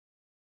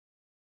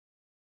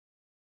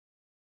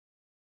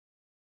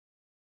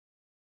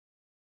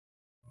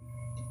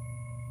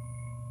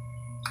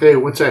Hey,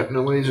 what's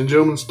happening, ladies and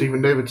gentlemen?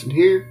 Stephen Davidson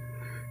here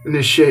in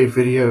this shave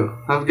video.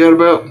 I've got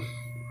about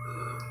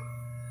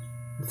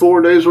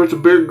 4 days worth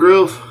of beard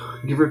growth,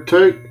 give or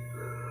take.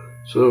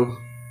 So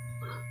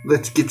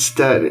let's get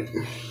started.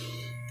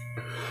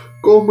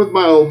 Going with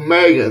my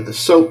Omega, the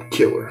soap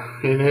killer.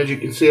 And as you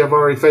can see, I've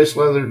already face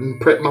lathered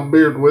and prepped my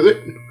beard with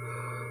it.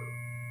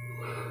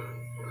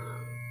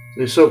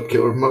 The soap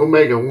killer, my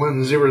Omega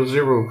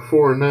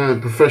 10049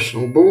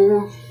 professional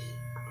bore.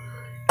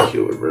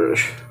 Killer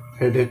brush.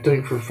 Had that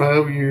thing for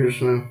 5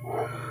 years now.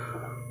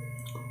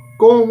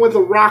 Going with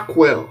a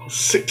Rockwell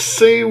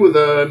 6C with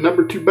a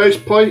number 2 base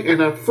plate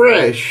and a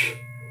fresh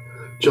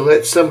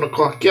Gillette 7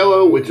 o'clock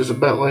yellow, which is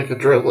about like a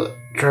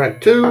track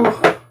 2.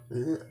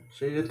 Yeah,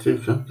 see that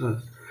too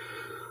sometimes.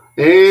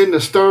 And the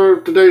star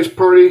of today's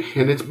party,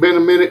 and it's been a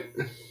minute,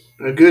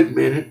 a good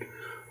minute,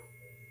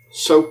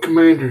 Soap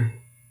Commander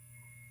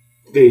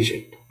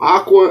Vision.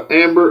 Aqua,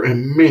 amber,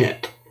 and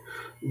mint.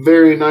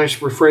 Very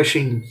nice,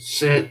 refreshing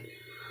scent.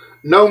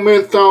 No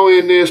menthol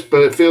in this,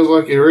 but it feels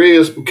like there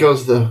is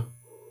because the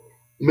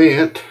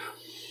mint.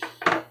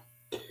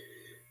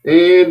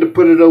 And to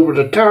put it over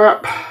the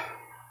top,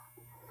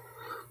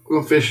 I'm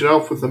going to finish it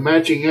off with the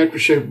matching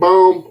aftershave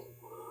balm,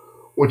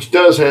 which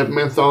does have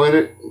menthol in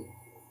it.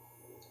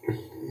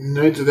 And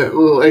adds that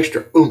little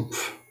extra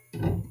oomph.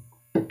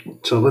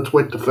 So let's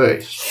wet the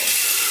face.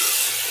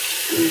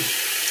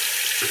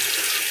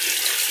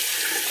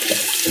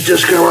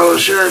 Just got out of the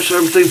shower, so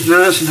everything's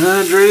nice and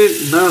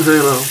hydrated, and I've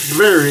had a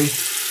very,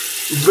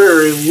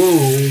 very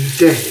long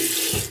day.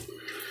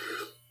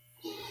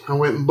 I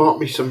went and bought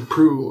me some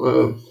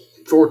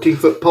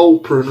 14-foot pole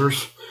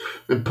pruners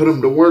and put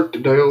them to work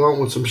today,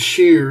 along with some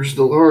shears,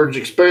 the large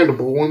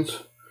expandable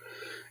ones.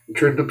 And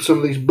trimmed up some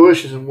of these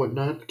bushes and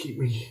whatnot to keep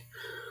me.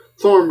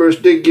 Thorn bush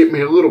did get me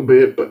a little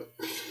bit, but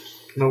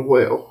no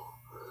well.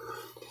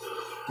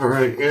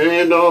 Alright,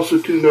 and also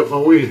tuned up my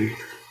weedy.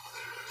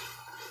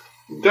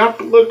 Got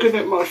to looking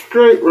at my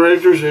straight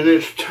razors, and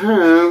it's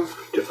time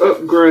to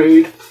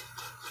upgrade,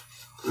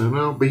 and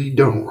I'll be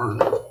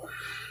darned.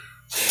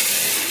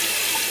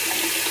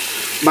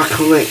 My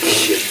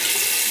collection.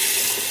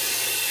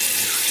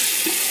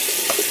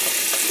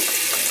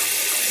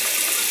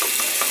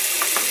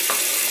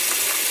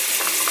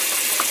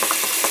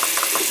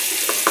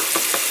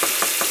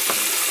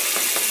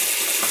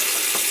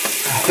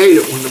 I hate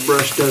it when the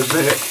brush does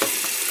that.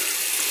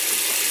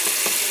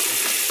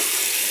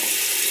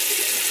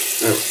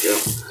 There we go.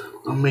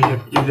 I may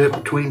have to do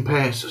that between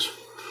passes.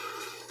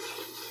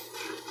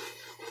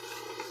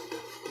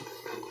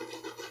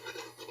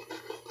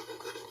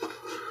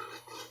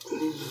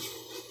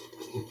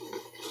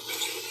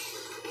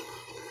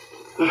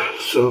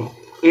 So,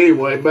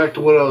 anyway, back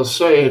to what I was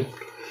saying.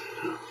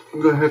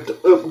 I'm going to have to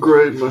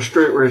upgrade my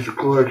straight razor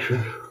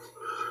collection.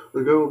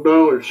 The gold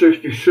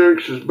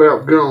 $1.66 is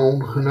about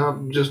gone, and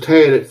I've just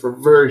had it for a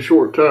very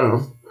short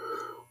time,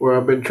 where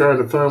I've been trying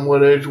to find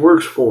what edge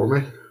works for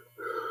me.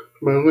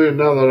 But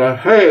now that I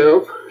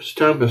have, it's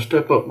time to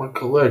step up my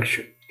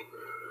collection.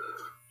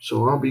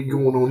 So I'll be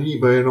going on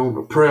eBay and on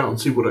the prowl and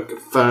see what I can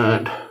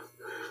find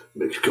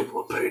next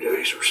couple of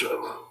paydays or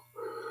so.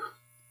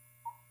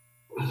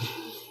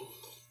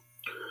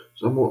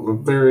 So I'm wanting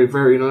a very,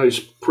 very nice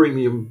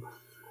premium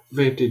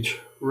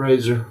vintage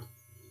razor.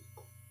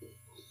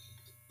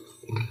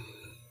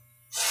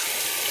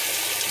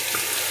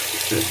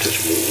 Add a touch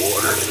more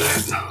water to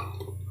that.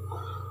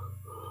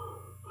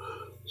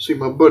 See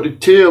my buddy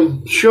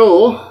Tim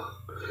Shaw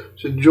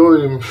is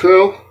enjoying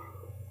himself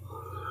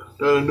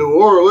down in New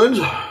Orleans.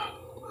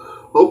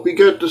 Hope you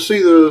got to see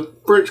the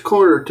French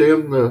Quarter,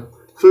 Tim. The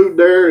food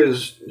there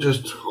is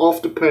just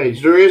off the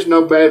page. There is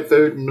no bad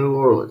food in New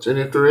Orleans, and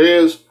if there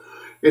is,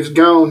 it's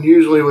gone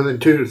usually within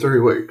 2 to 3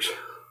 weeks.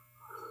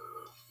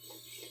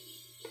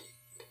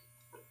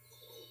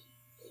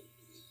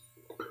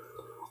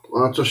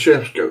 Lots of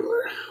chefs go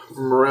there.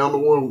 From around the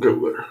world go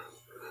there.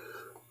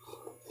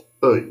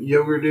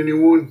 Yogurt,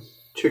 anyone?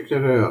 Check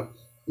that out.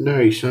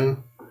 Nice, huh?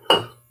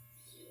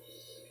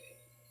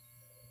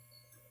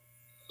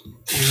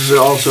 This is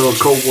also a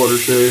cold water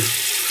shave.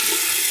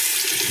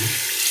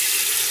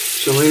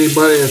 So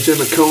anybody that's in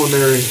the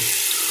culinary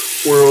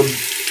world,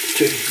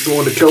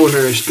 going to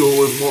culinary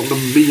school and wanting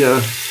to be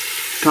a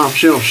top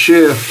shelf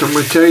chef, I'm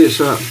going to tell you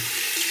something.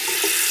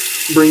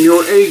 Bring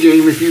your A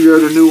game if you go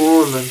to New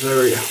Orleans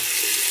area.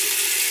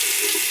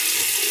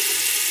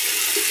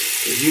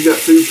 You got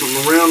food from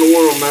around the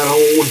world in that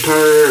whole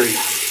entire area.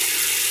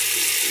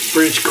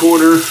 French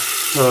Quarter,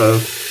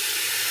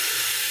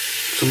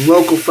 some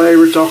local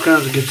favorites, all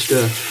kinds of good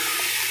stuff.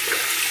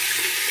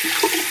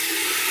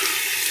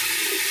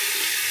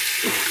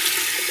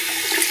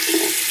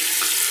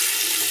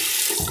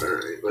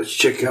 Alright, let's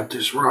check out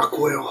this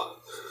Rockwell,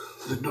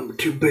 the number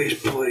 2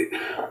 base plate.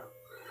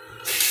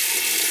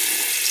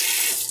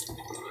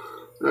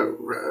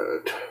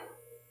 Alright.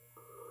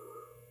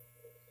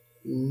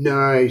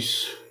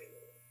 Nice.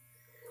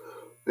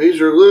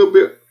 These are a little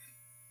bit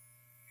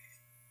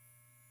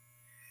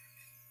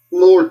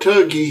more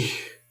tuggy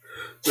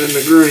than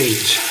the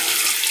greens.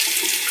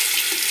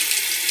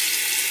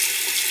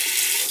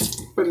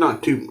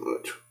 not too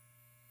much.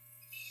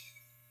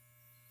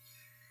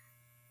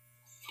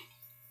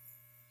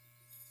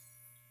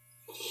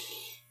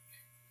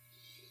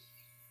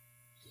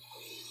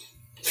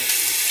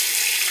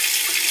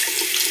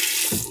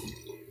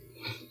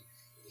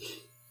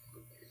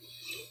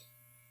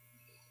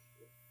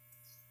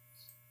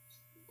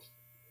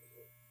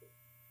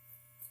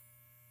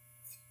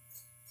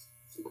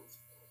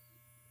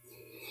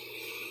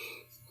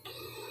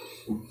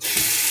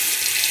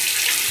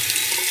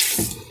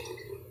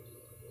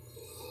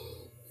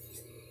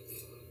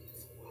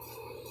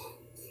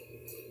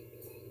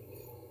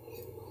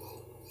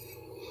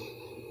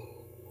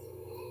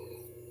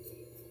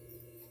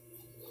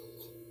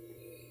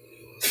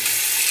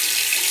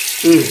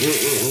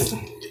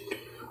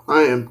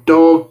 I am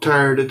dog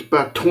tired. It's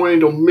about 20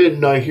 to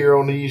midnight here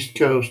on the East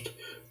Coast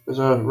as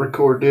I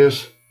record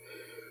this.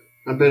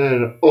 I've been at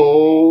it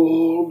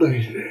all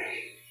day today.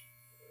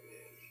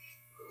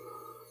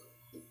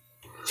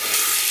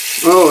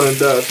 Oh, and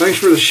thanks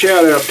for the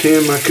shout out,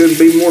 Tim. I couldn't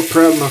be more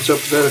proud of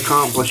myself for that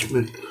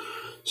accomplishment.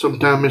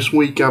 Sometime this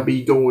week I'll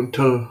be going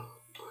to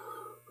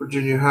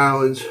Virginia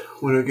Highlands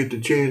when I get the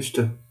chance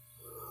to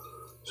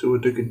see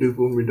what they can do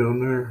for me down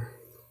there.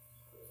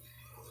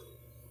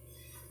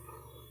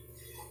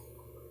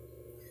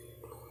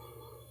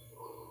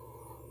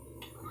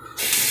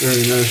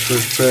 Very nice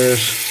first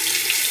pass.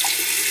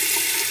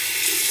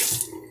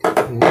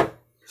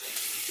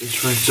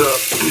 Let's rinse up.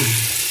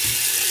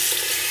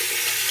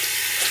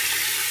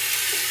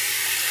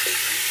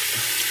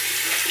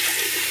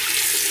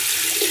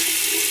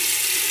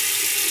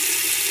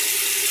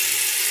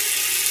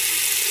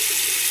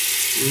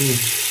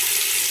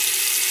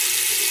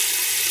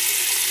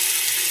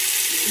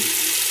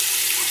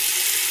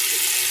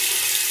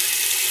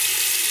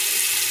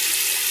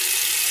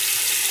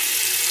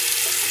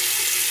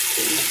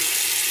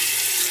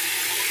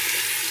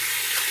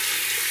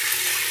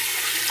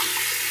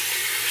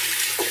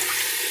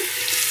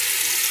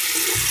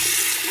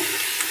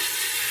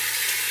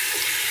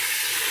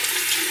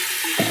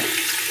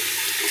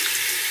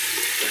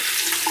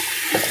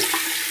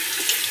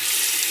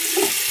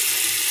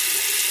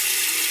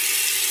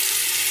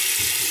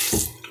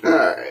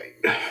 Alright.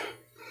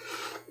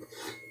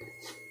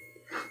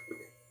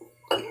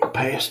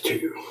 Pass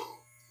two.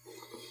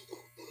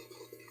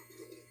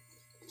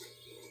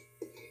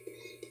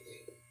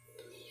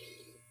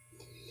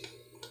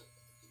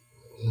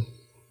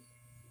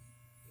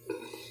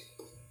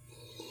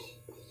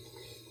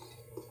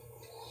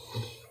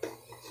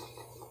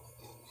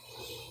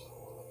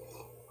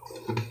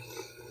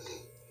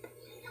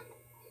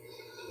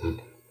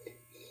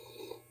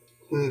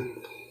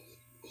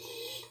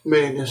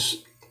 Man,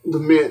 the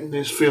mint in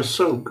this feels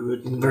so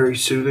good and very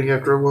soothing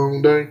after a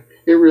long day.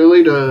 It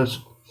really does.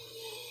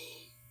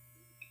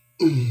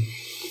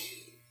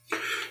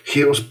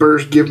 Heel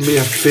spurs giving me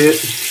a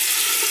fit.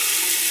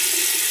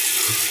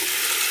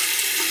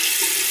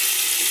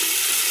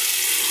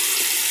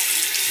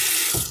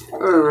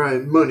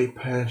 Alright, money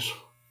pass.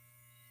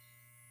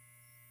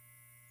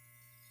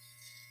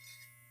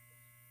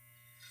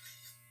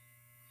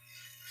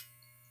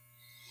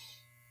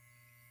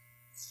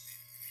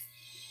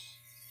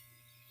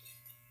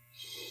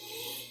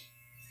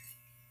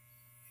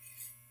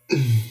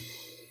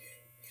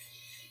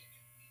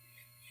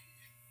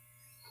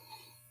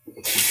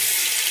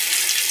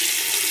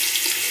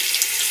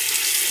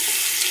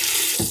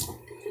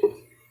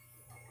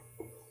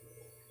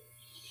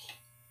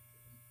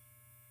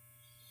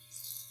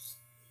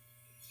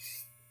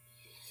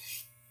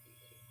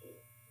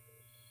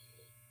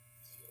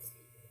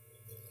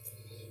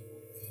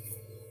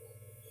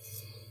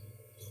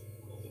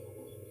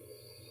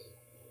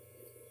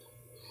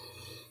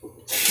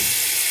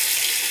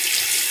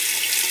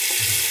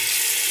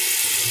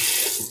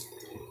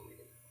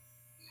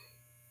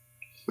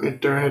 Right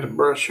there, I had a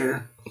brush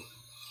here.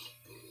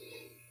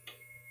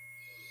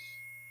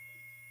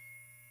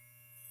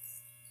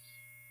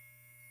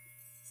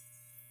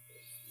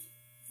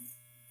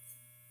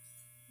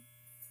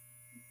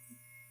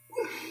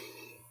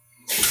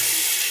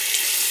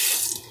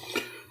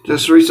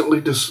 Just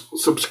recently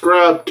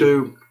subscribed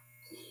to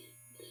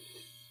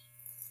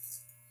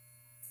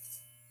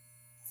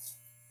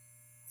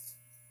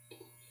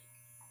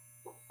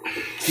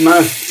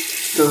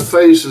the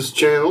Faces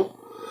channel.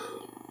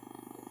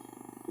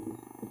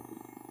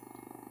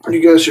 You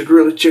guys should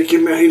really check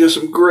him out. He does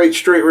some great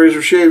straight razor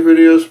shave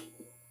videos.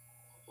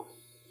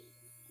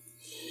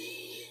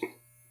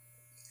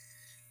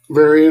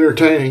 Very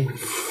entertaining.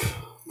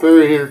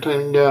 Very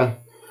entertaining guy.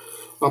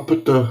 I'll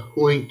put the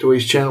link to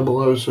his channel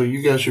below, so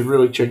you guys should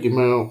really check him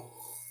out.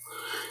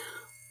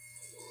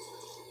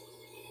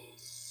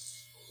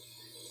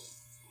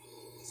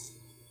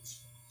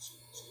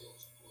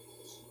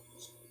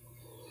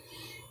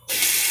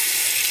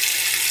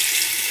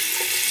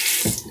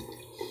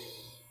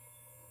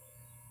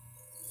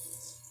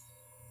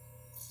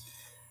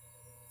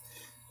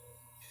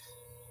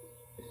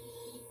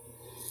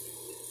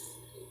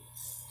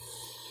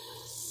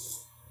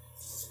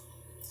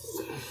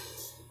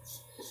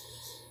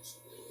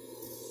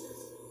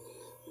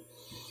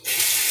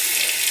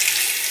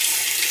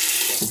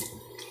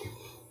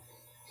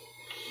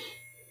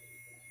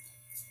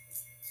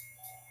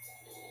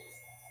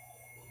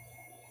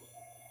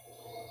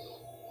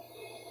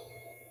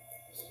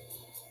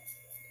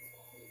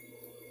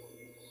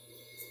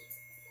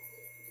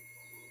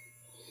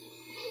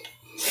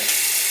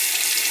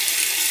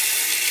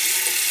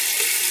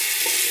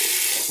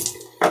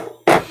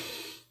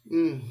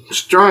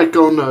 strike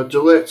on the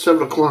Gillette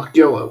 7 o'clock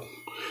yellow.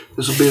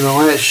 This will be the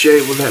last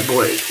shave with that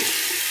blade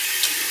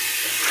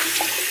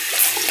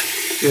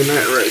in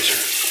that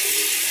razor.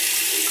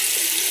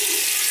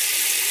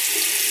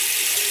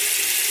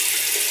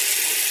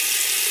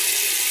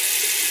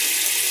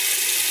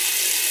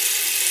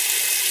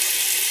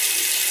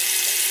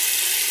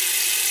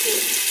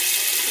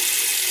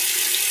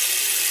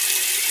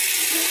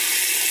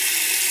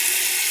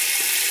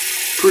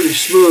 Pretty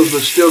smooth,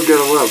 but still got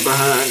a lot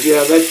behind.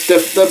 Yeah,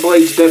 that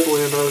blade's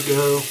definitely a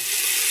no-go.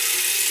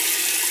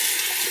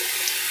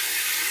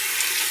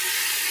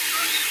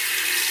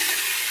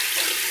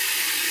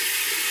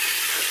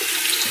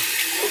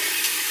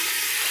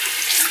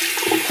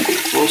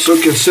 Also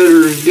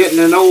considering getting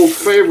an old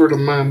favorite of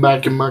mine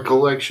back in my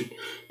collection,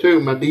 too,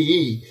 my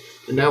DE.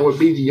 And that would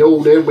be the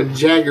old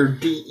Doppelganger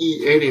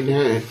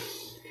DE89.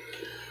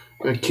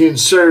 Ken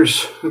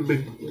Sears have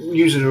been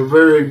using a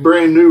very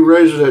brand new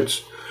razor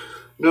that's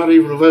not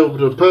even available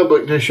to the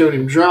public. They showed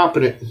him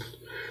dropping it.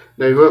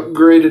 They've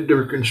upgraded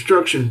their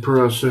construction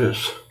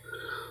process.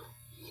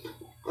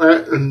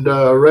 That and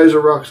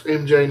Razor Rock's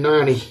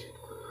MJ90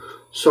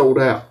 sold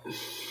out.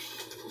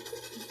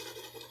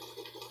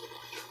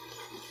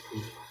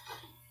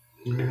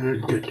 Oh,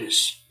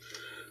 goodness.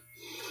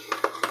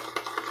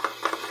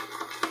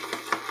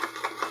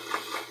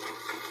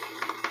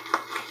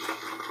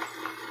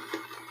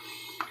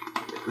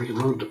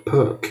 Reload the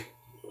puck.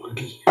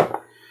 Looky.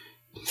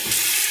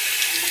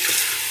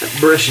 That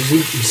brush is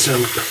eating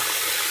soap.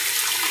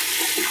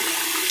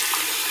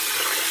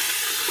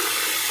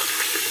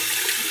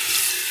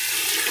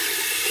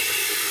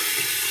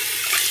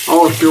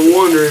 Oh, if you're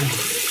wondering,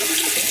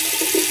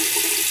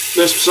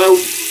 this soap,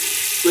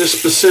 this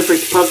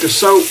specific puck of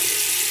soap,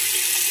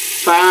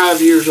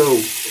 5 years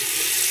old.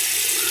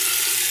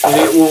 And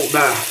it won't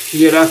die.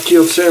 Yet I've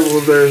killed several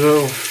of theirs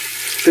off.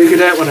 Figure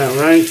that one out,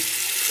 right?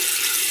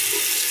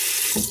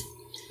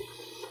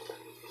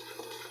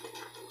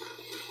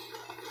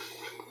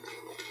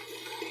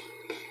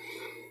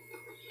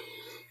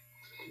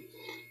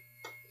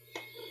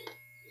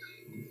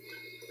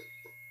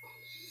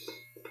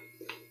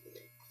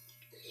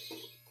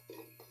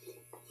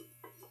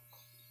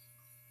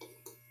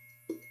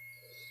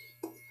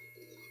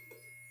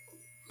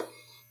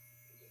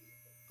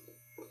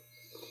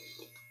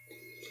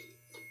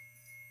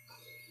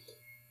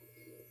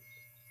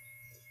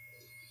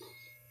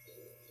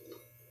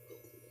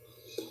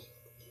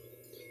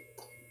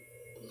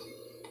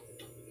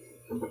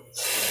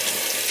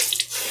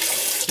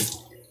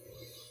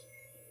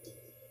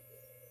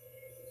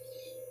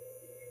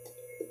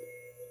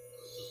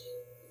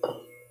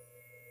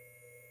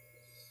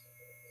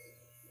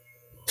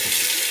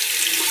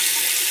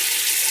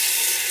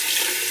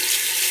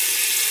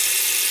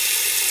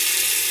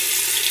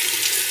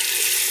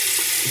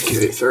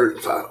 Okay, third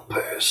and final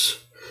pass.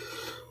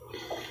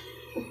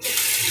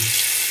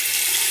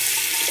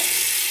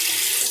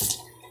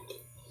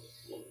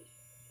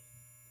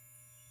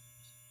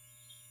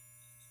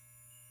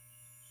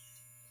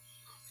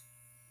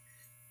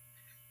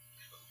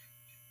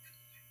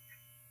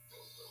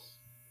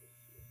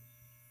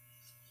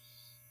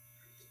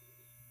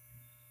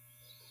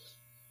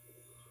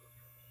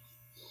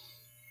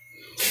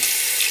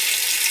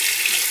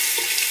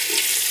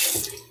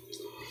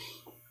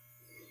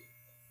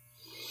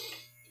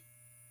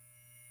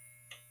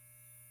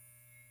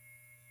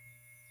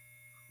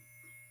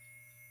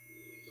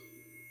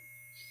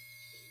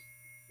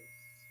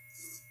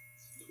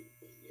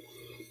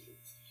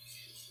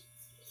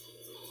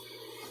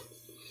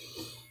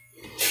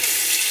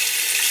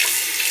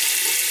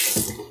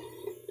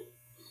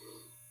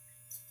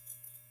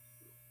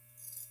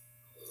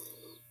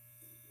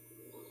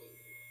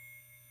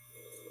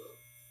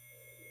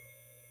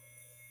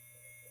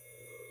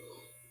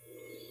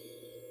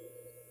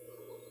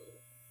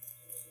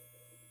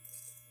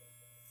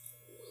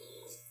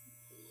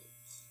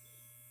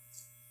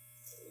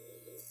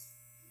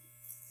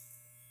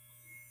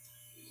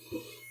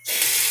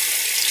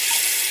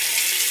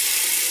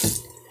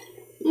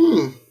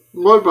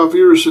 One of my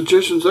viewer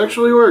suggestions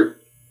actually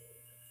worked.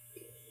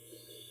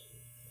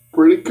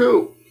 Pretty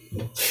cool.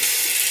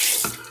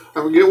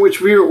 I forget which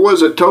viewer it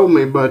was that told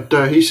me, but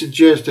he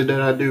suggested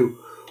that I do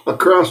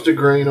across the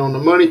grain on the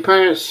money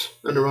pass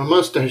under my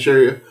mustache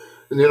area,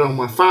 and then on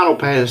my final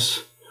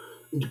pass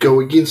go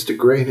against the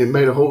grain. It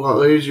made it a whole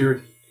lot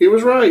easier. He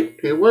was right.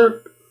 It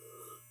worked.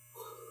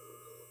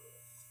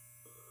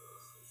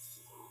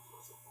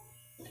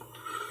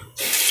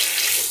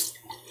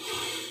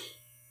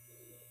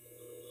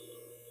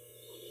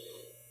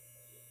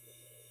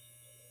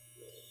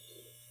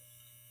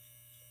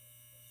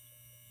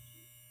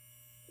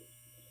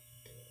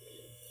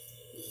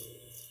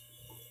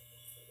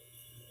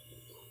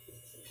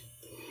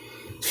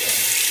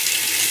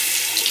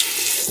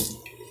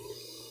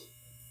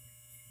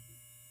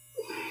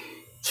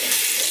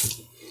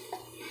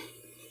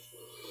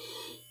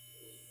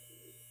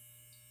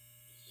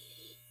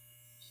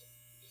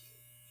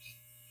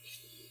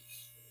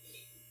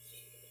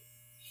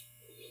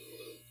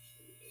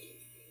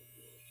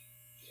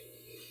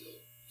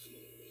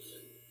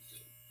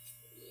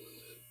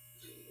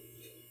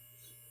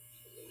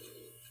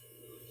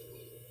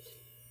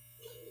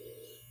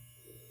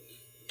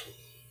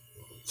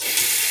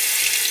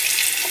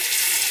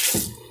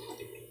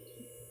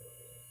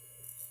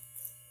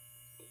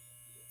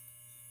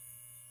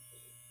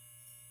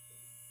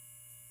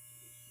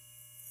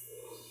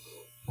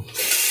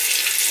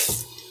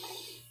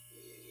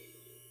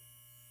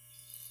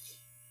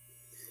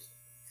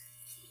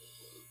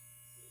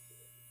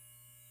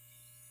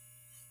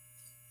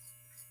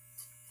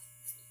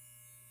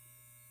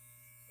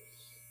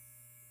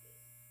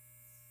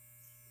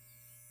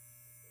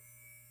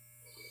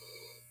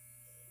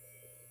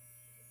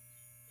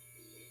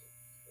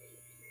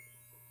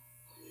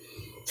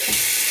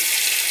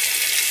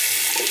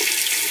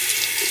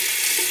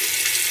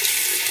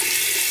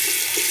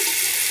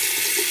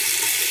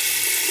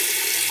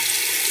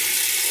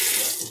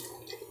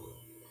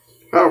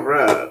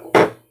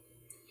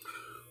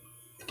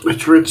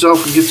 Let's rinse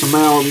off and get some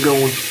alum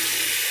going.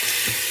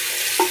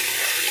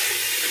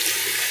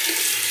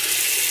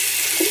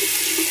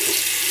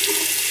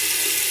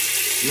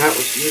 And that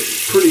was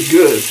pretty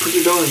good.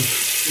 Pretty darn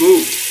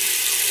smooth.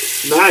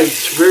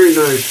 Nice. Very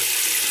nice.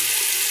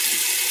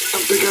 I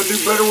think I'll do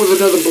better with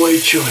another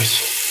blade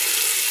choice.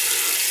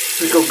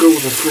 I think I'll go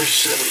with a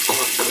fresh 7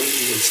 o'clock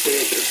green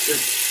instead.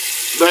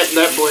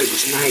 That blade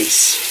was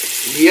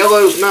nice. The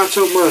yellow's not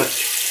so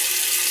much.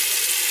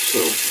 So.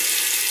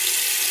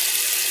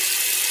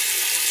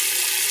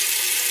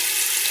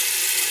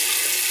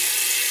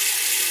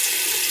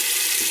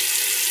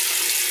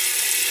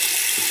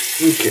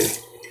 Okay.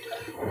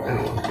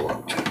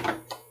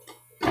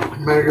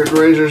 Maggard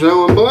Razor's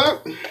Allen Black.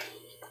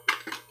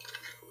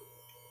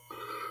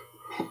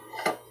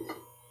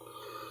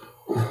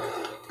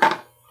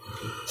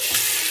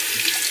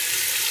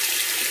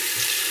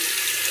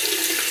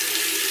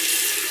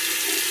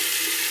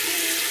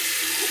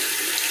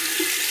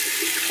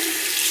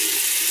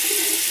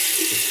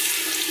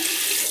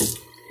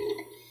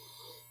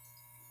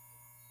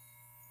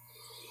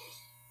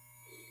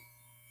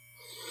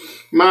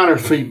 Minor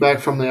feedback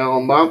from the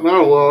Allen Black,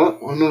 not a lot.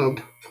 I know.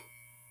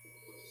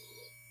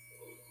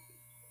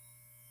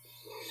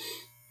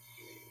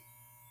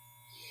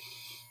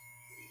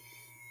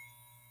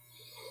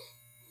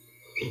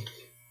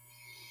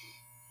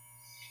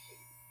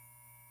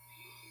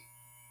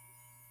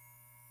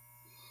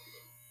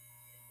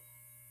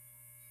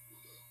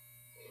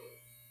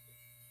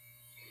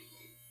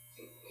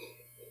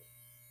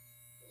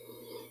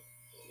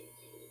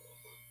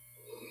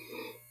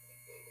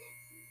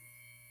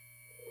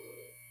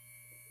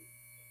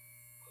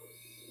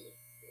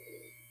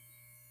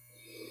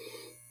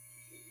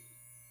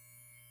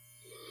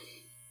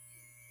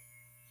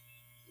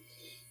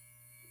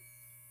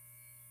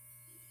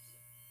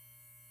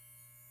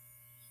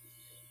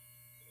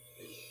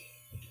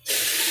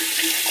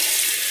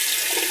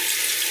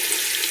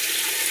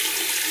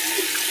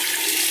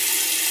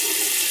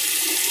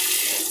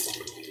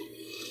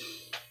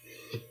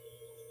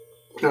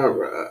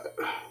 Alright,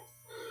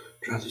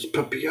 try this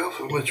puppy off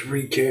and let's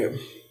recap.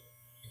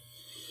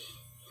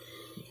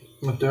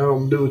 Let the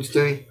album do its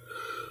thing.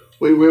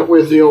 We went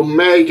with the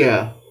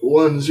Omega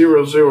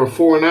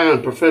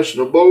 10049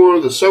 Professional Bore,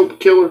 the Soap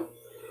Killer.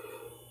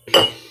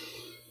 I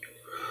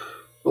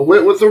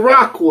went with the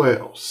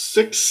Rockwell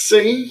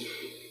 6C,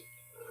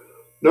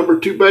 number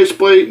 2 base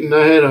plate, and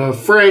I had a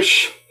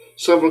fresh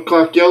 7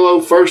 o'clock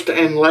yellow, first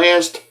and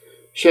last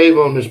shave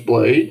on this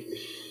blade.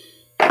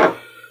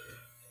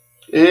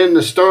 And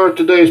the star of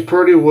today's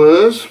party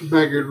was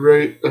Maggard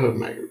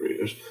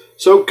Razor's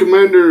Soap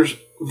Commander's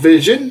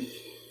Vision,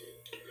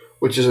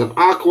 which is an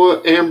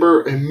aqua,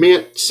 amber, and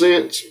mint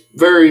scent.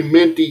 Very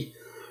minty,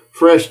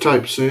 fresh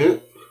type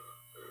scent.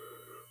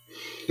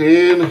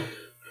 And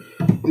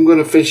I'm going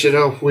to finish it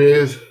off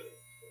with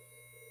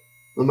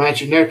the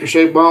matching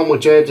aftershave balm,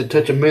 which adds a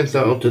touch of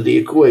menthol to the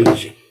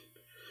equation.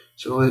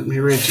 So let me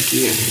rinse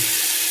again.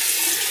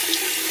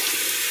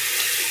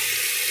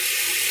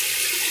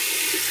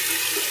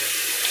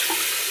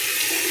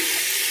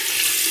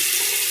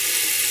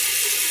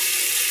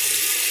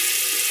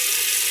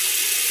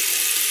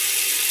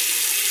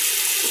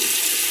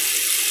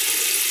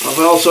 I've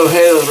also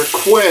had a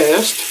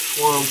request,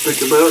 while I'm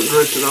thinking about it and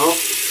rinsing it off,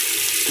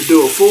 to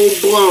do a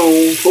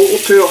full-blown,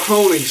 full-tilt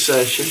honing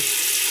session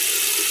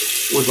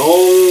with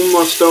all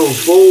my stones,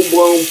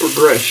 full-blown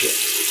progression.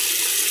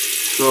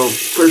 So,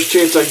 first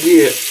chance I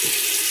get,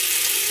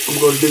 I'm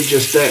going to do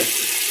just that.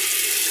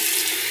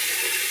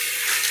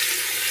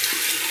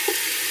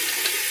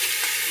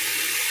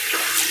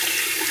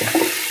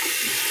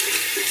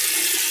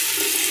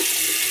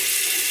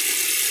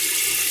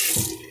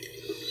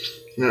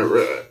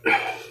 Alright.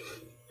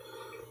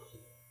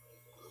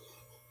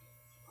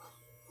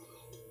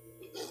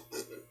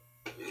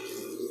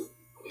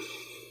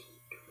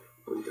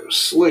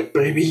 Slick,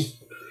 baby.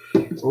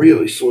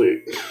 Really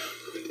slick.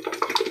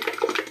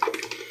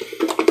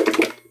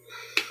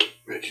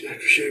 Matching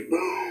aftershave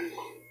balm.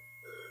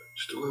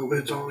 Just a little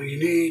bit's all you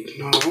need,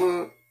 not a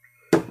lot.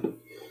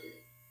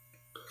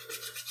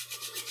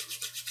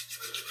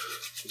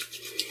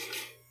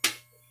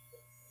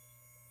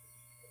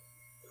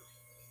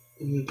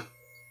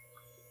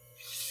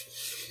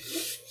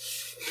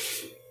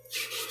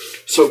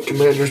 Soap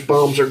Commander's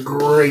balms are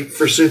great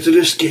for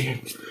sensitive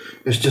skin.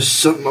 It's just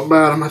something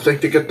about them. I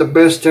think they got the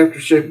best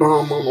aftershave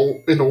balm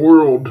in the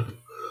world.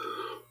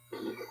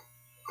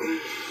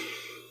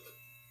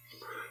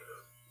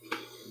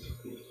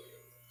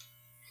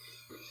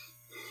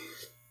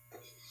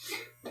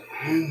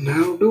 And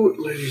that'll do it,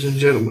 ladies and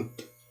gentlemen.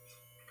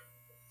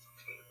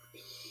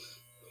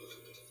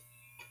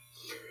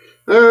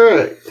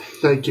 Alright.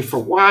 Thank you for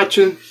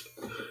watching.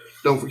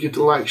 Don't forget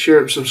to like, share,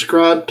 and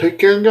subscribe. Take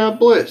care and God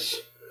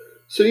bless.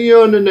 See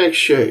you on the next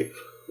shave.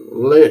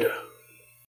 Later.